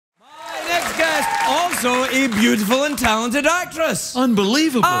guest, also a beautiful and talented actress.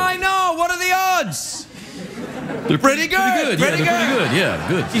 Unbelievable. I know. What are the odds? They're pretty good. Pretty good. Pretty good. Yeah,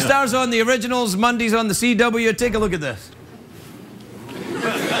 good. She stars on the originals, Mondays on the CW. Take a look at this.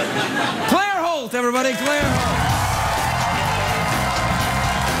 Claire Holt, everybody. Claire Holt.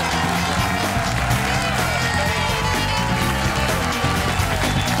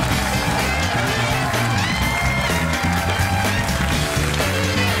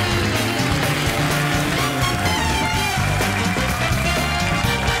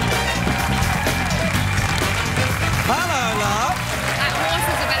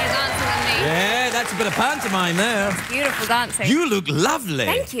 That's a bit of pantomime there. It's beautiful dancing. You look lovely.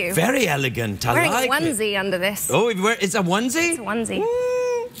 Thank you. Very elegant. I wearing like a onesie under this. Oh, it's a onesie? It's a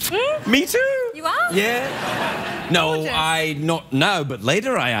onesie. Me too. You are? Yeah. No, Gorgeous. not now, but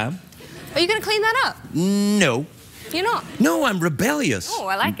later I am. Are you going to clean that up? No. You're not? No, I'm rebellious. Oh,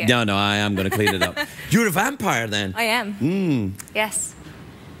 I like it. No, I am going to clean it up. You're a vampire then? I am. Yes.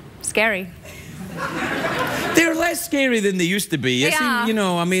 Scary. They're less scary than they used to be. They are. You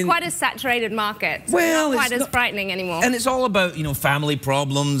know, I mean... It's quite a saturated market. So well, it's not quite as frightening anymore. And it's all about, you know, family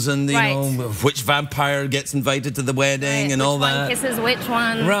problems and, you know, which vampire gets invited to the wedding and all that. Which one kisses which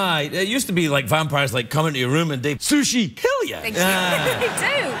one. Right. It used to be like vampires like come into your room and they sushi kill you. They do.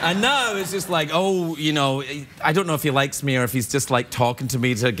 And now it's just like, oh, you know, I don't know if he likes me or if he's just like talking to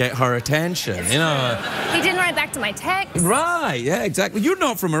me to get her attention, you know. He didn't write back to my text. Right, yeah, exactly. You're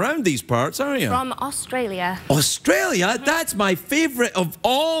not from around these parts, are you? From Australia. Australia? That's my favourite of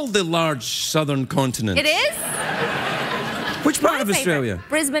all the large southern continents. It is? Which part of Australia?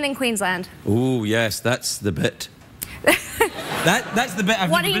 Brisbane and Queensland. Oh, yes, that's the bit. That's the bit I've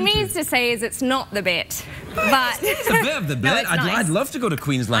What never he been means to say is it's not the bit. But it's a bit of the bit. No, it's nice. I'd love to go to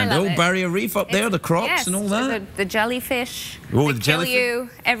Queensland. The old barrier reef up there, the crocs and all that. The jellyfish. Oh, they kill you.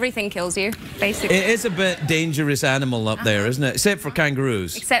 Everything kills you, basically. It is a bit dangerous animal up there, isn't it? Except for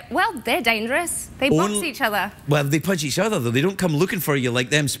kangaroos. Except, well, they're dangerous. They box each other. Well, they punch each other, though. They don't come looking for you like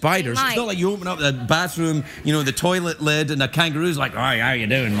them spiders. It's not like you open up the bathroom, you know, the toilet lid, and a kangaroo's like, "Hi, how you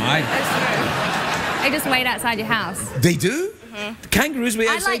doing, mate?" That's true. They just wait outside your house. They do? The kangaroos wait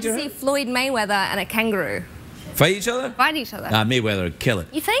outside your house? I'd like to see Floyd Mayweather and a kangaroo. Fight each other? Fight each other. Mayweather would kill it.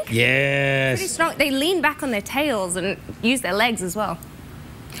 You think? Yes. Pretty strong. They lean back on their tails and use their legs as well.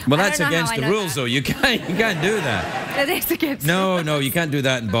 Well, that's against the rules, though. You can't do that. It is against No, you can't do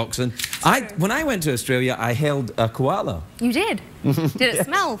that in boxing. When I went to Australia, I held a koala. You did? Did it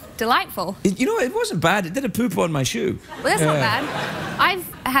smell delightful? You know, it wasn't bad. It did a poop on my shoe. Well, that's not bad. I've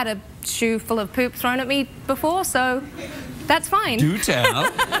had a shoe full of poop thrown at me before, so that's fine. Do tell.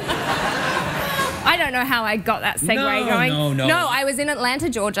 I don't know how I got that segue going. No. No, I was in Atlanta,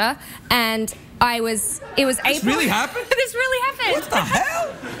 Georgia, and it was April. This really happened? This really happened. What the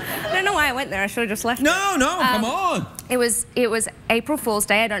hell? I don't know why I went there. I should have just left. No, come on. It was April Fool's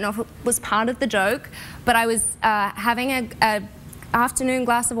Day. I don't know if it was part of the joke, but I was having a afternoon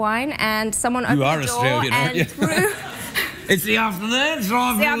glass of wine, and someone opened the door Australian, aren't you? and threw... It's the afternoon,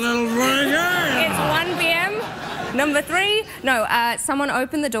 time for a little drink. It's 1 p.m. Number 3. No, someone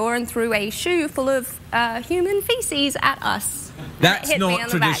opened the door and threw a shoe full of human feces at us. That's not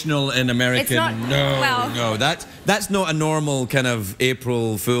traditional in American. No. That's not a normal kind of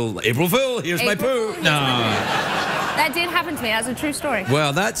April Fool. April Fool, here's my poo. No. That did happen to me. That's a true story.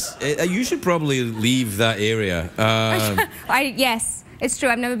 Well, you should probably leave that area. Yes, it's true.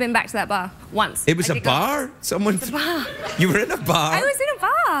 I've never been back to that bar once. It was a bar? Someone... It was a bar. You were in a bar? I was in a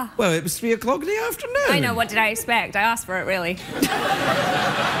bar. Well, it was 3 o'clock in the afternoon. I know. What did I expect? I asked for it, really.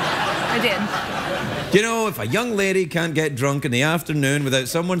 I did. You know, if a young lady can't get drunk in the afternoon without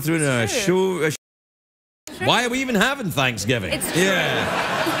someone throwing a show... Why are we even having Thanksgiving? It's true.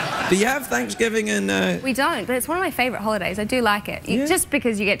 Yeah. Do you have Thanksgiving in... We don't, but it's one of my favourite holidays. I do like it. Just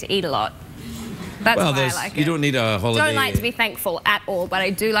because you get to eat a lot. That's why I like it. You don't need a holiday. I don't like to be thankful at all, but I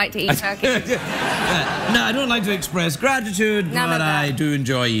do like to eat turkey. No, I don't like to express gratitude, but I do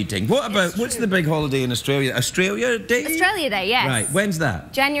enjoy eating. What's the big holiday in Australia? Australia Day? Australia Day, yes. Right, when's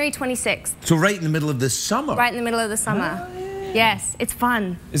that? January 26th. So right in the middle of the summer? Right in the middle of the summer. Oh, yeah. Yes, it's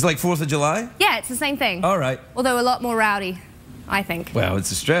fun. It's like 4th of July? Yeah, it's the same thing. All right. Although a lot more rowdy, I think. Well,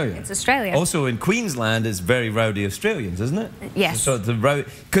 it's Australia. It's Australia. Also in Queensland, it's very rowdy Australians, isn't it? Yes. So the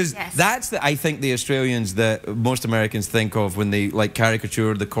because that's I think the Australians that most Americans think of when they like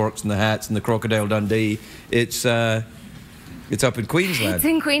caricature the corks and the hats and the Crocodile Dundee. It's up in Queensland. It's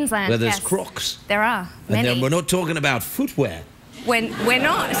in Queensland. Where there's crocs. There are many. And we're not talking about footwear. we're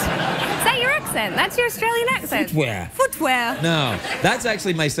not. Is that your accent? That's your Australian accent? Footwear. Footwear. No, that's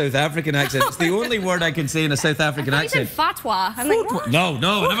actually my South African accent. It's the only word I can say in a South African accent. You said fatwa. I'm like, what? No,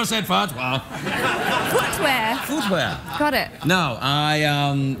 I never said fatwa. Footwear. Footwear. Got it. No,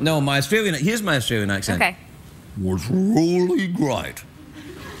 no, my Australian, here's my Australian accent. Okay. Was really great.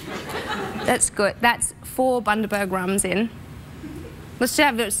 That's good. That's 4 Bundaberg rums in. Let's just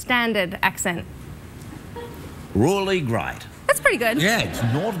have a standard accent. Really great. That's pretty good. Yeah, it's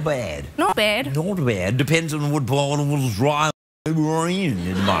not bad. Not bad. Not bad. Depends on what part of Australia we're in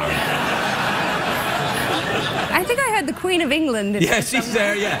at the moment. I think I heard the Queen of England. Yeah, she's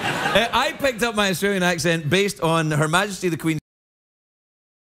there, yeah. I picked up my Australian accent based on Her Majesty the Queen.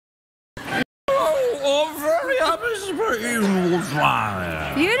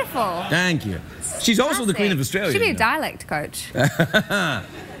 Beautiful. Thank you. She's also the Queen of Australia. She'd be a dialect coach.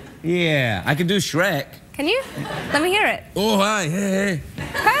 Yeah, I can do Shrek. Can you? Let me hear it. Oh, hi, hey.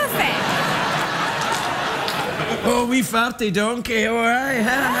 Perfect. Oh, wee farty donkey, all right.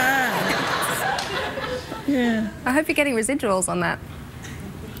 Yeah. I hope you're getting residuals on that.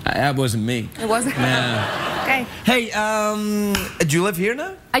 That wasn't me. It wasn't? No. Okay. Hey, do you live here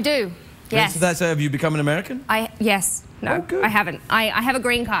now? I do. Yes. So that's have you become an American? Yes. No, Oh, good. I haven't. I have a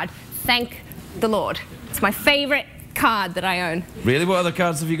green card. Thank the Lord. It's my favorite card that I own. Really? What other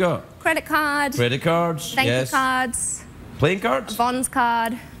cards have you got? Credit card. Credit cards. Thank yes. you cards. Playing cards? Vons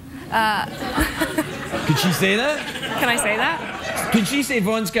card. Could she say that? Can I say that? Can she say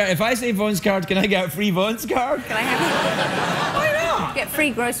Vaughn's card? If I say Vaughn's card, can I get a free Vaughn's card? Can I have Why not? get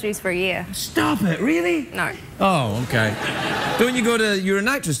free groceries for a year? Stop it, really? No. Oh, okay. Don't you go to, you're an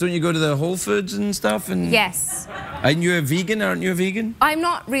actress, don't you go to the Whole Foods and stuff? And Yes. And you're a vegan, aren't you a vegan? I'm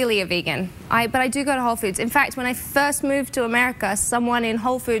not really a vegan, but I do go to Whole Foods. In fact, when I first moved to America, someone in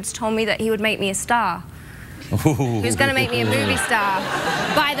Whole Foods told me that he would make me a star. He was going to make me a movie star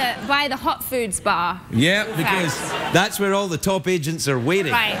by the hot foods bar. Yeah, because that's where all the top agents are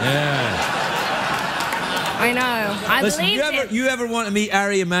waiting. Right. Yeah. I know. I Listen, believed it. you ever want to meet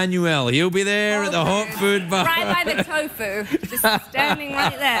Ari Emanuel? He'll be there at the hot food bar. Right by the tofu. Just standing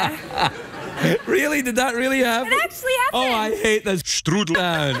right there. Really? Did that really happen? It actually happened. Oh, I hate this strudel.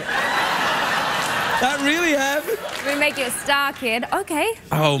 That really happened? We make you a star, kid. Okay.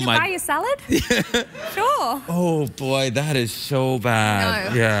 Oh, you my. buy your salad? Sure. Oh, boy, that is so bad.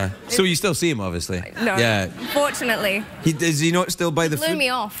 No. Yeah. So you still see him, obviously? No. Yeah. Unfortunately. Does he not still buy the food? Blew me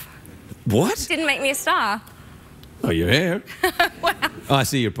off. What? Didn't make me a star. Oh, your hair. Wow. Oh, I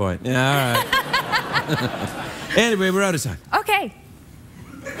see your point. Yeah, all right. Anyway, we're out of time. Okay.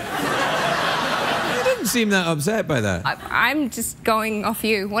 You didn't seem that upset by that. I'm just going off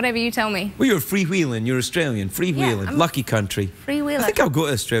you. Whatever you tell me. Well, you're freewheeling. You're Australian. Freewheeling. Yeah, Lucky country. Freewheeler. I think I'll go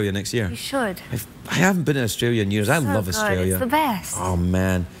to Australia next year. You should. I haven't been to Australia in years. I love good. Australia. It's the best. Oh,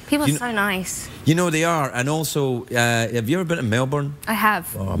 man. People are so nice. You know they are. And also, have you ever been to Melbourne? I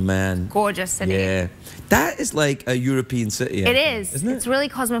have. Oh, man. Gorgeous city. Yeah. That is like a European city. It is. Isn't it? It's really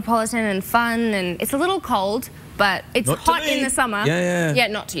cosmopolitan and fun, and it's a little cold, but it's Not to hot me. in the summer. Yeah, yeah. Yeah,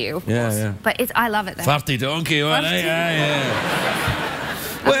 not to you, of Yeah, course. yeah. But I love it there. Farty donkey, all right? Farty. Yeah.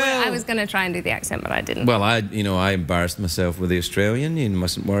 Well, I was going to try and do the accent, but I didn't. well, I embarrassed myself with the Australian. You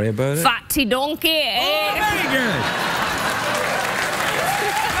mustn't worry about it. Fatty donkey. Oh, very good.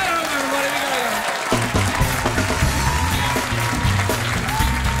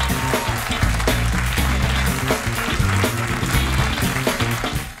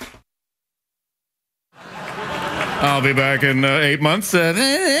 I'll be back in 8 months. Can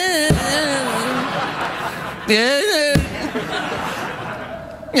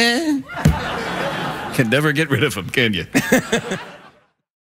never get rid of him, can you?